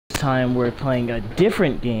time we're playing a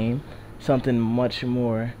different game, something much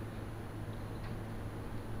more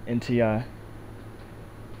into y'all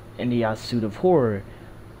suit of horror.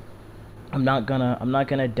 I'm not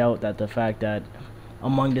gonna doubt that the fact that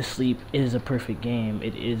Among the Sleep is a perfect game.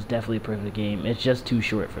 It is definitely a perfect game. It's just too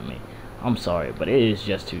short for me. I'm sorry, but it is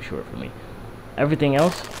just too short for me. Everything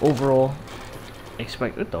else, overall,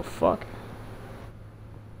 what the fuck?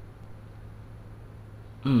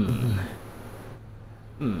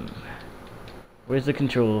 Where's the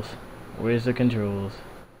controls? Where's the controls?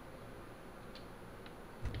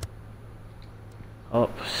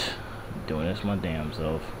 Oops. Doing this my damn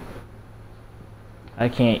self. I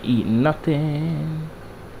can't eat nothing.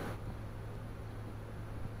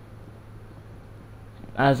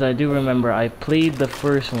 As I do remember, I played the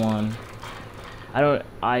first one.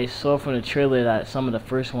 I saw from the trailer that some of the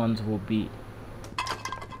first ones will be.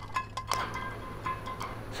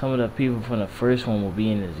 Some of the people from the first one will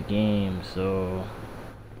be in this game, so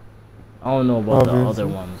I don't know about the other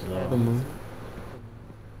ones though.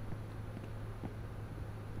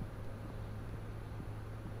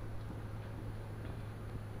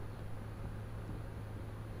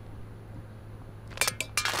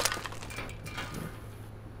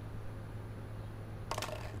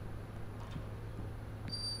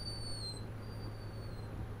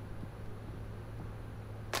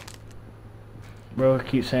 Bro, I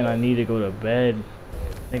keep saying I need to go to bed.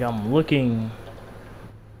 I think I'm looking.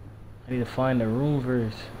 I need to find the room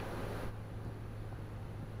first.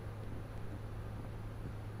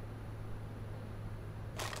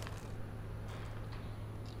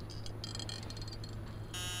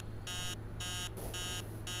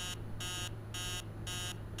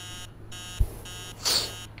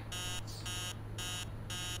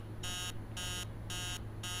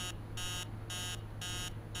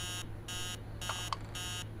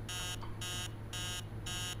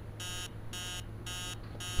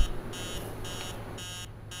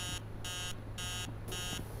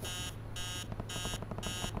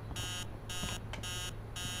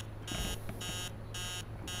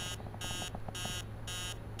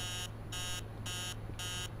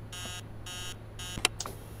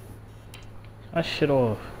 That shit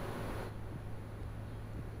off.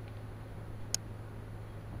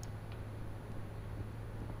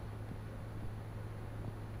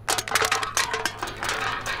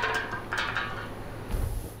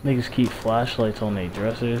 Niggas keep flashlights on their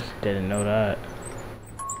dressers. Didn't know that.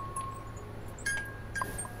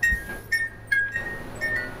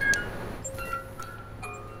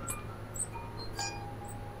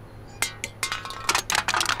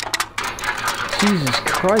 Jesus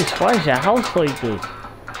Christ, why is your house like this?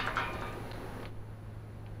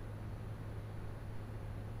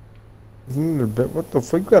 What the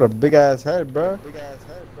fuck? You got a big ass head, bro.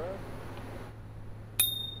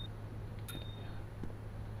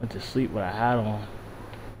 Went to sleep with a hat on.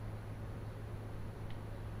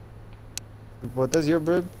 What, that's your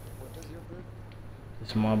bib?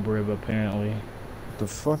 It's my brib apparently. What the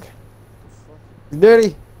fuck?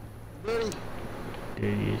 Dirty.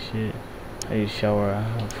 Dirty as shit. I need to shower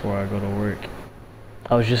before I go to work.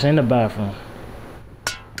 I was just in the bathroom.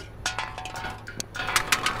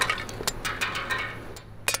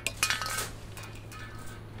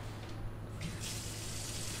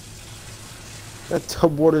 That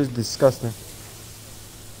tub water is disgusting.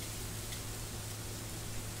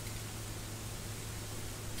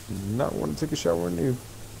 Not want to take a shower in you.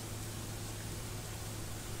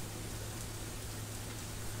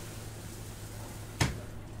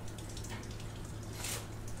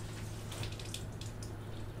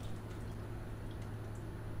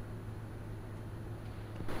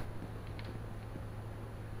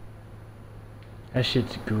 That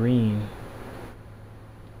shit's green.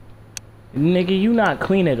 Nigga, you not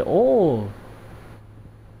clean at all.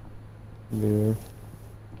 Yeah.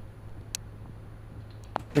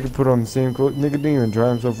 Nigga put on the same clothes. Nigga didn't even dry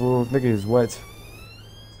himself off. Nigga is wet.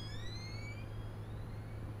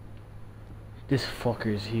 This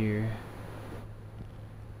fucker's here.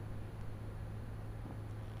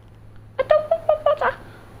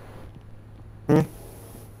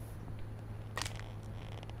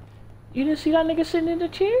 You didn't see that nigga sitting in the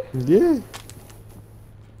chair? Yeah.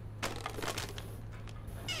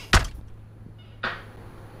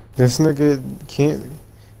 This nigga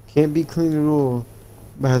can't be clean at all,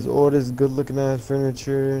 but has all this good looking ass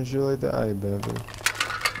furniture and shit like that. I bet. Bro.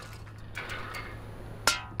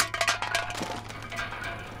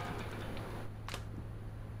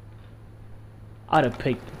 I'd have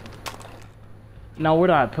picked. Now where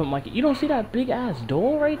do I put my? You don't see that big ass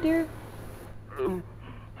door right there?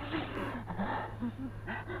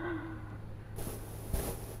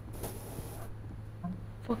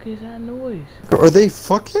 fuck is that noise? Are they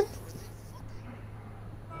fucking?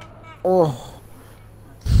 Oh.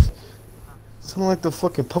 Sound like the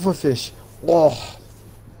fucking pufferfish. Oh.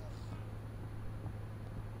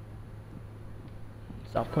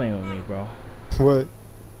 Stop playing with me, bro. What?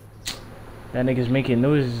 That nigga's making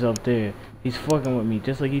noises up there. He's fucking with me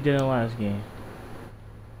just like he did in the last game.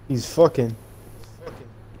 He's fucking.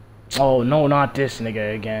 Oh, no, not this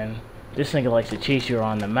nigga again. This nigga likes to chase you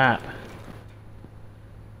around the map.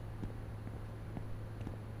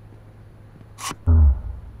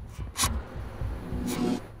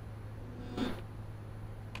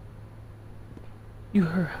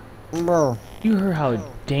 Bro. You heard how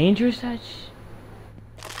dangerous that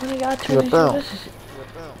when he got to this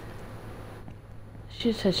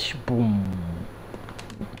shit says boom.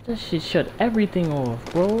 That shit shut everything off,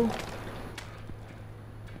 bro.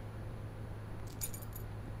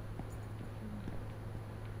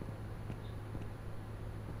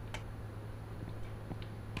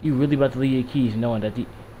 You really about to leave your keys knowing that the...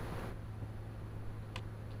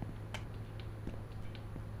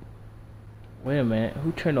 Wait a minute,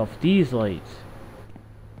 who turned off these lights?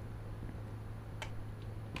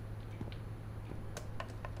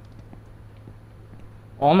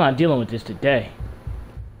 Oh, I'm not dealing with this today.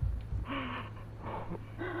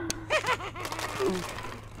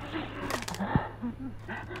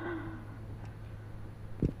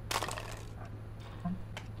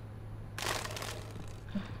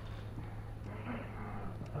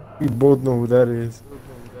 We both know who that is.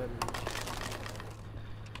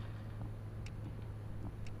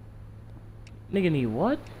 Nigga need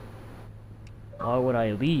what? Why would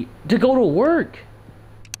I leave? To go to work!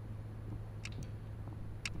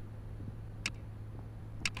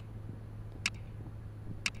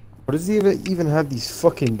 What does he even have these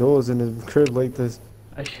fucking doors in his crib like this?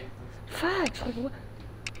 Facts! Like what?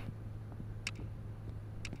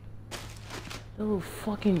 The little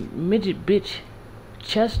fucking midget bitch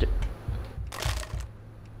Chester.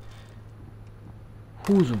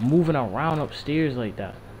 Who's moving around upstairs like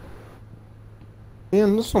that?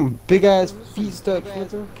 Damn, there's some big ass feet stuck.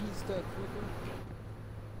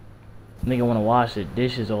 Nigga wanna wash the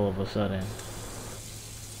dishes all of a sudden.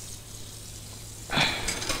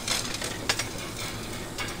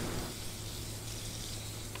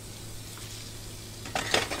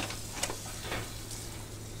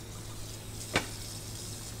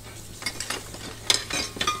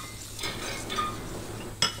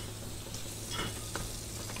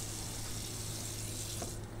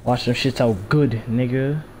 Watch them shits out good,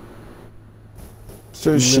 nigga.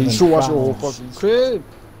 So she should watch the whole fucking crib.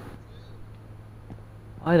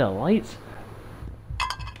 Why the lights?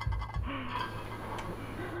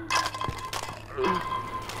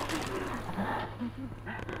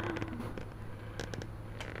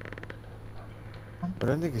 But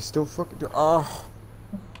that nigga still fucking do. Oh.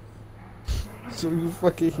 So you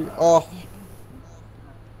fucking hear. Oh.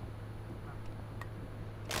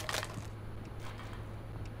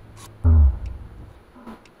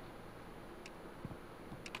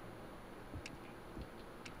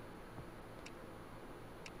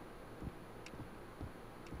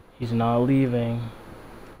 He's not leaving.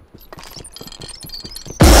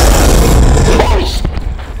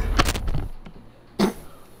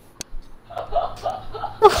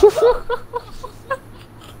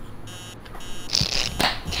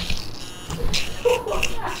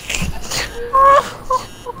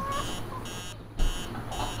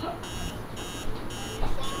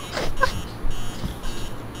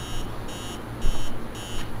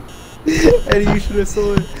 Eddie, you should have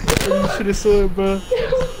saw it. Eddie, you should have saw it, bro.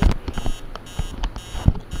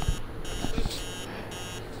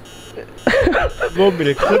 You want me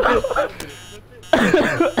to clip it?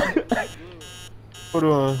 Hold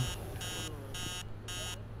on.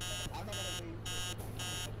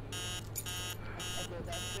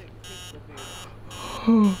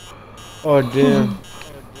 Oh damn.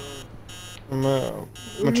 I'm gonna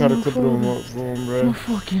try to clip it on my phone, bro. My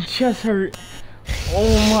fucking chest hurt.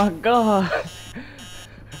 Oh my god.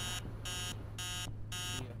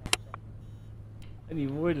 I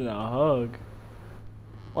need more than a hug.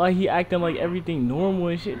 Why he acting like everything normal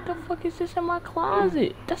and shit? What the fuck is this in my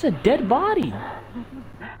closet? That's a dead body.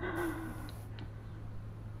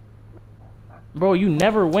 Bro, you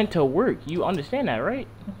never went to work. You understand that, right?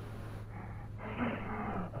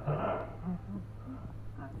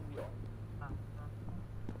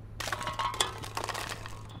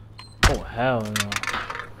 Oh, hell no.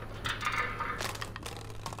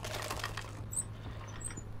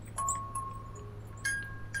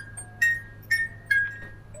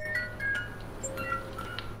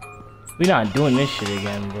 We not doing this shit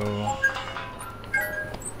again, bro.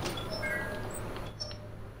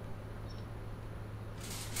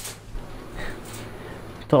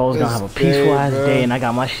 Thought I was gonna This have a peaceful ass bro. day, and I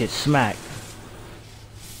got my shit smacked.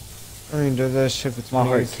 I ain't done that shit for My 28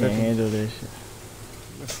 heart can't seconds. handle this shit.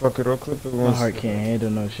 Fuck it, I'll clip it My once. heart can't handle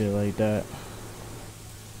no shit like that.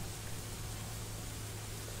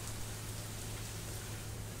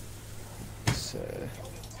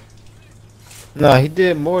 Nah, he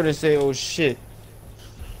did more than say, oh shit.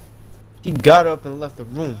 He got up and left the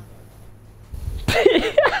room.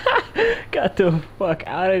 Got the fuck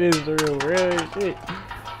out of this room, real shit.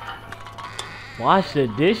 Wash the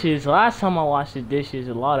dishes. Last time I washed the dishes,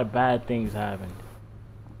 a lot of bad things happened.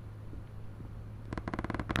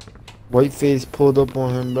 Whiteface pulled up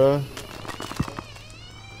on him, bro.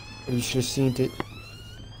 You should have seen it.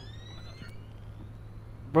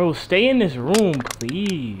 Bro, stay in this room,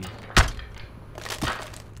 please.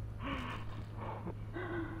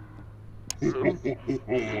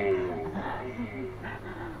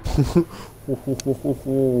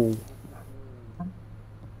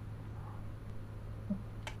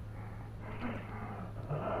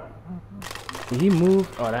 Did he move?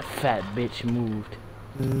 Oh, that fat bitch moved.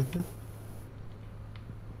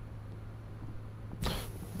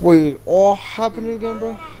 Wait, all happening again,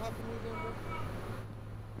 bro?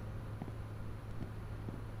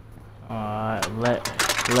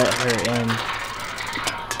 Let her in.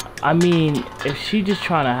 I mean, if she just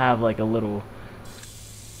trying to have like a little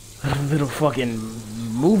fucking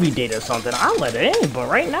movie date or something, I'll let her in. But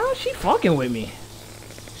right now, she fucking with me.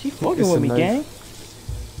 She fucking with me, gang.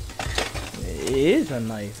 It is a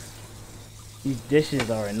knife. These dishes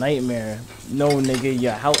are a nightmare. No, nigga,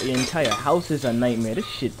 your entire house is a nightmare. This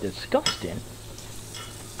shit disgusting.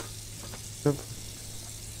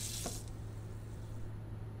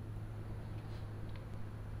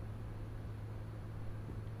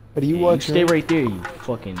 What are you Yeah, watching? stay right there, you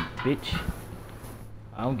fucking bitch.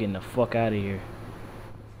 I'm getting the fuck out of here.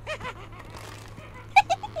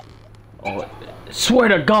 Oh, swear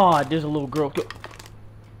to God, there's a little girl.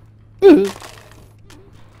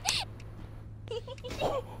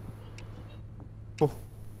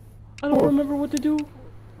 I don't remember what to do.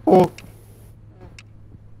 Oh.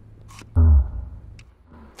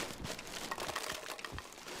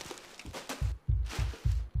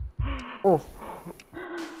 Oh.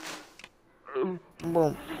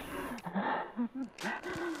 Bro.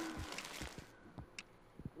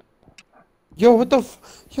 Yo, what the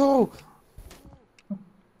yo?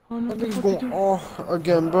 Oh, no, That nigga's going off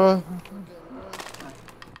again, bro.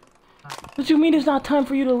 What you mean it's not time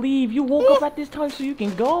for you to leave? You woke up at this time so you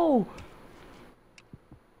can go.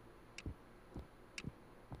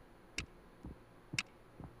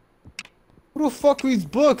 Who the fuck reads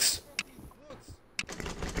books?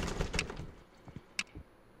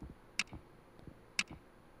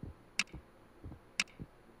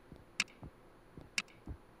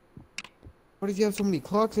 Why does he have so many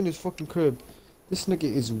clocks in his fucking crib? This nigga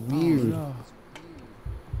is weird. Oh, no.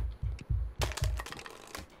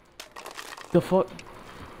 The fuck?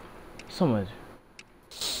 Someone.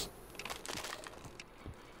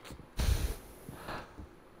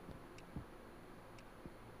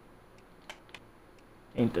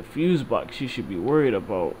 Ain't the fuse box you should be worried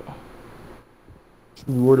about. Should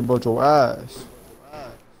be worried about your ass.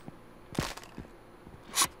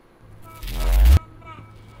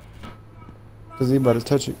 Cause he about to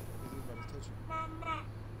touch it.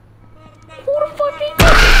 Who the fuck is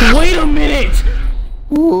that? Wait a minute!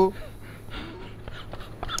 Ooh.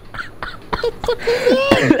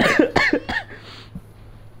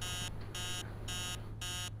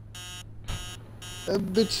 That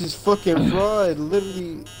bitch is fucking fried,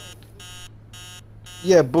 literally.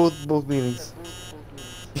 Yeah, both meanings.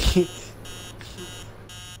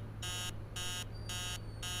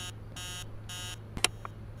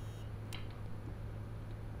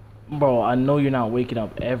 Bro, I know you're not waking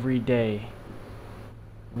up every day,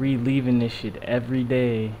 reliving this shit every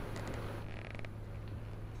day.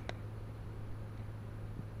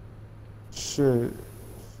 Shit.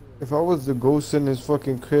 If I was the ghost in his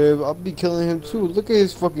fucking crib, I'd be killing him too. Look at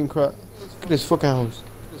his fucking crap. Look at his fucking house.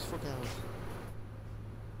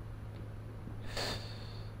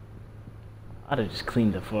 I'd have just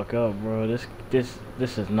cleaned the fuck up, bro. This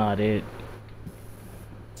is not it.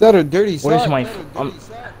 Is that a dirty Where's sock? my?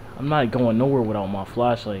 I'm not going nowhere without my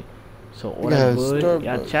flashlight. So all Yeah, that good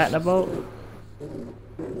y'all Starbucks. chatting about?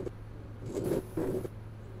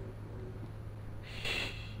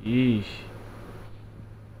 Sheesh.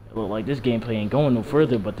 It look like this gameplay ain't going no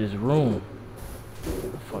further but this room.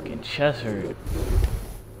 My fucking chest hurt.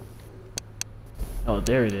 Oh,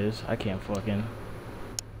 there it is. I can't fucking...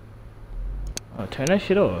 Oh, turn that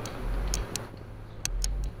shit off.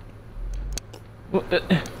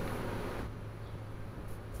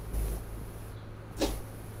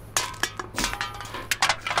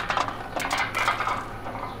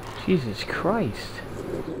 Jesus Christ.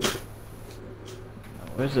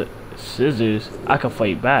 Where's it? Scissors. I can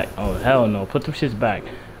fight back. Oh, hell no. Put them shits back.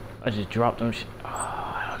 I just dropped them Oh,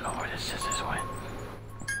 I don't know where the scissors went.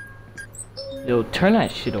 Yo, turn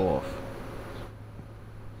that shit off.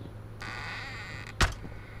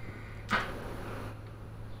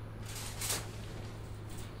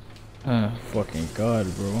 Fucking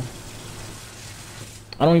God, bro.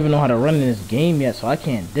 I don't even know how to run in this game yet, so I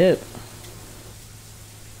can't dip.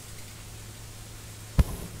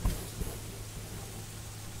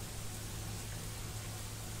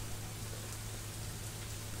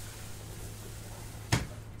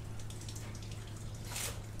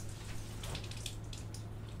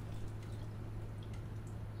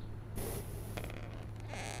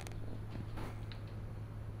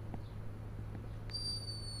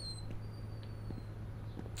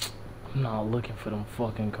 I'm not looking for them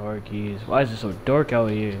fucking car keys. Why is it so dark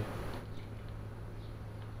out here?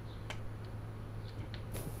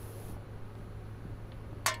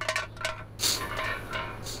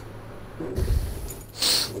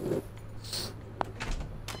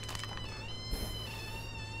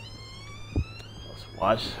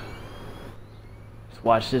 Let's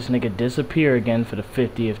watch this nigga disappear again for the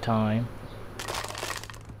 50th time.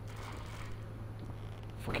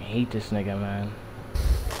 Fucking hate this nigga, man.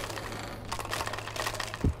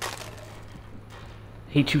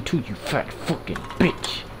 Hate you too, you fat fucking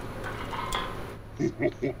bitch.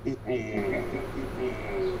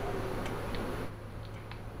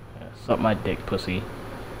 Suck my dick, pussy.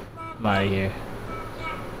 I'm out of here.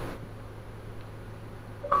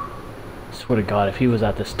 Swear to God, if he was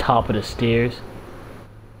at the top of the stairs.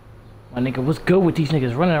 My nigga, what's good with these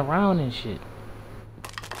niggas running around and shit?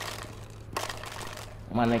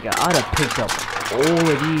 My nigga, I'd have picked up all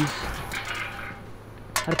of these.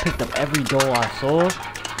 I'd have picked up every door I saw,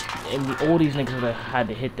 and all these niggas would have had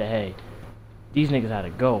to hit the hay. These niggas had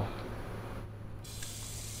to go.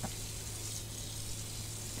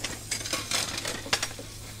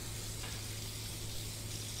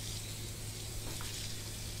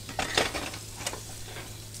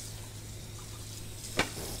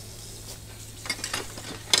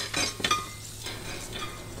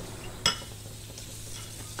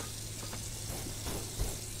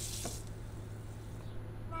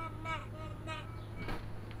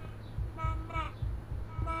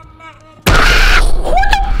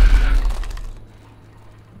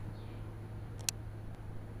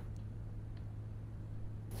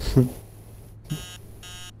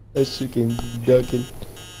 That shit came ducking.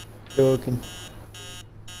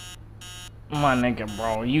 My nigga,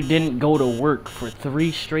 bro, you didn't go to work for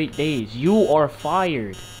 3 straight days. You are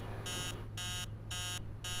fired.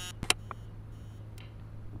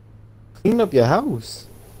 Clean up your house.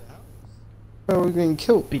 How are we getting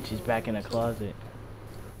killed? Bitch is back in the closet.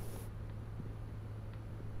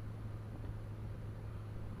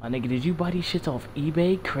 My nigga, did you buy these shits off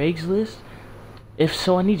eBay, Craigslist? If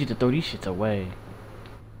so, I need you to throw these shits away.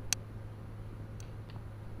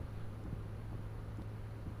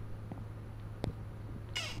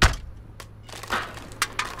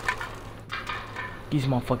 These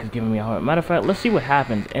motherfuckers giving me a heart. Matter of fact, let's see what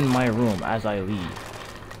happens in my room as I leave.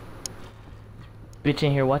 Bitch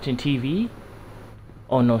in here watching TV?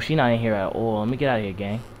 Oh no, she not in here at all. Let me get out of here,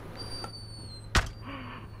 gang.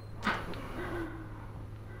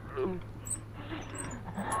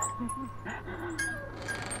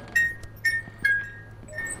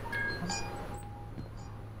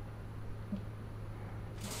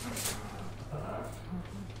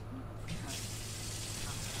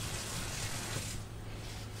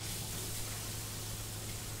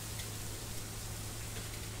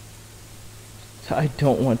 I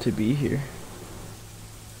don't want to be here.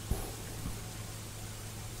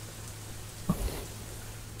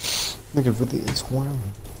 Nigga really is wild.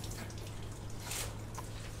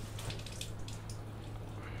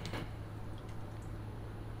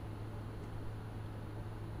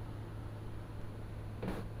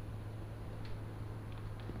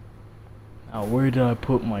 Now where did I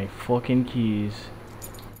put my fucking keys?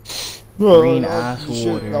 Bro, Green ass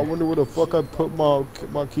shit, water. I wonder where the fuck I put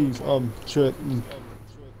my keys. Shit.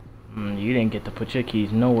 You didn't get to put your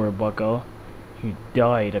keys nowhere, bucko. You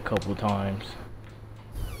died a couple times.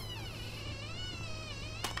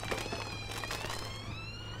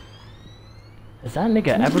 Is that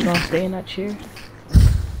nigga ever gonna stay in that chair?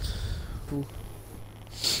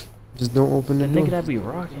 Just don't open the The door. nigga that be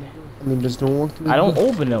rocking it. I mean, just don't walk through the I don't door.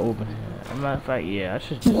 open it. As a matter of fact, yeah, I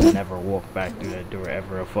should just never walk back through that door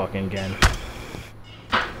ever a fucking again.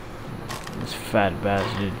 This fat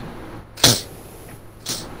bastard.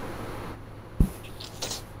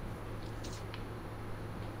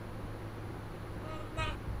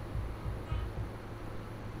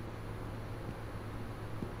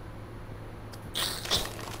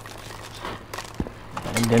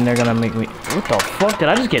 Then they're gonna make me. What the fuck? Did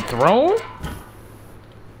I just get thrown?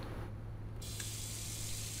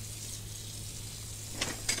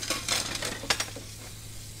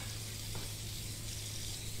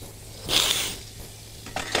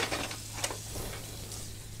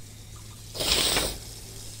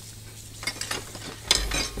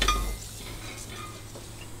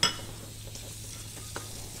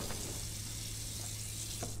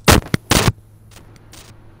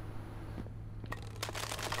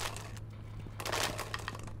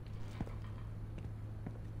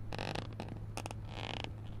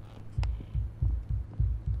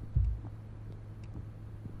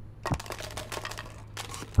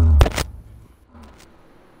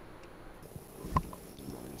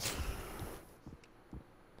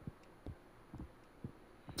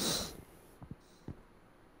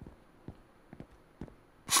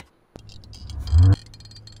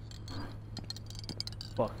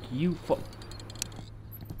 Fuck you, fuck.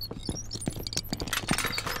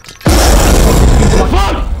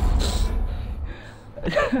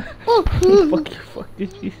 Fuck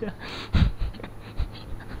did you say?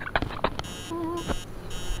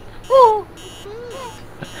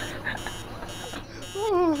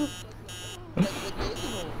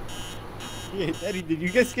 Yeah, Daddy, did you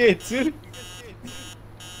get scared too?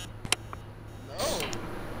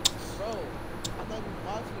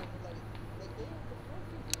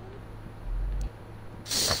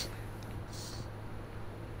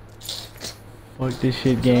 Fuck this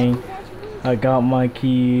shit, gang. I got my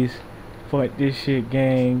keys. Fuck this shit,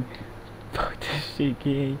 gang. Fuck this shit,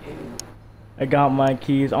 gang. I got my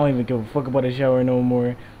keys. I don't even give a fuck about the shower no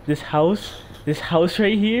more. This house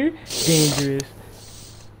right here, dangerous.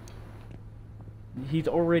 He's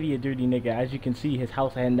already a dirty nigga. As you can see, his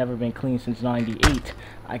house had never been clean since '98.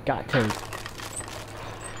 I got to.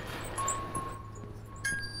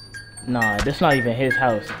 Nah, this not even his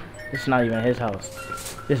house. This not even his house.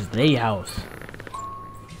 This is their house.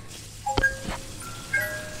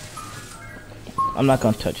 I'm not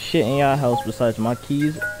gonna touch shit in y'all house besides my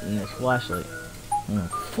keys and this flashlight.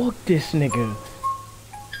 Fuck this nigga.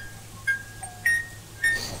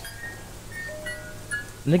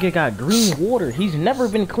 Nigga got green water. He's never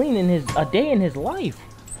been clean in a day in his life.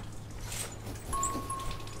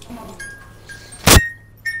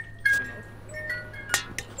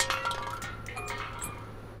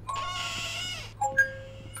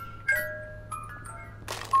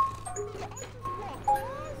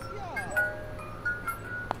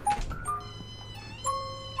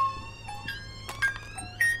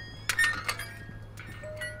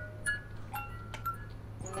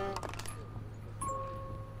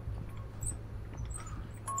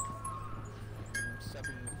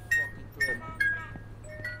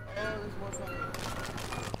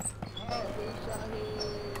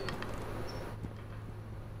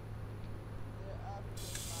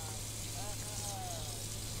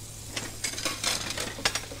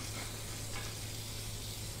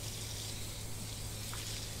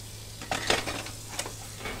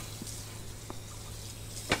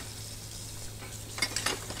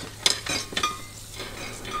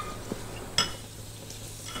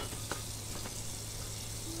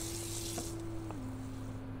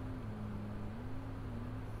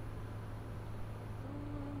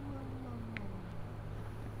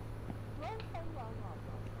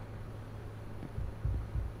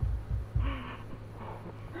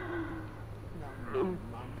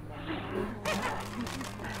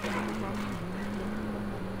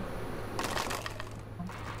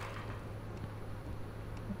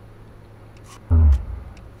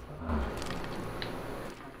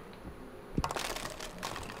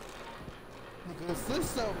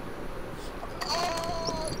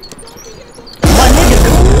 My nigga,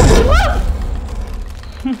 come on!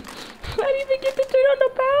 I didn't even get to turn on the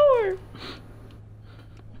power.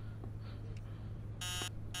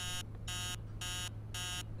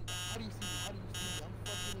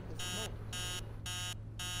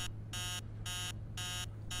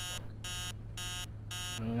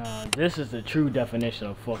 No, this is the true definition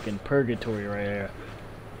of fucking purgatory right here.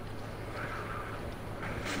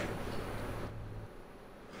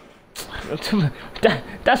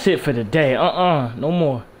 That's it for the day. No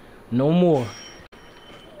more. No more.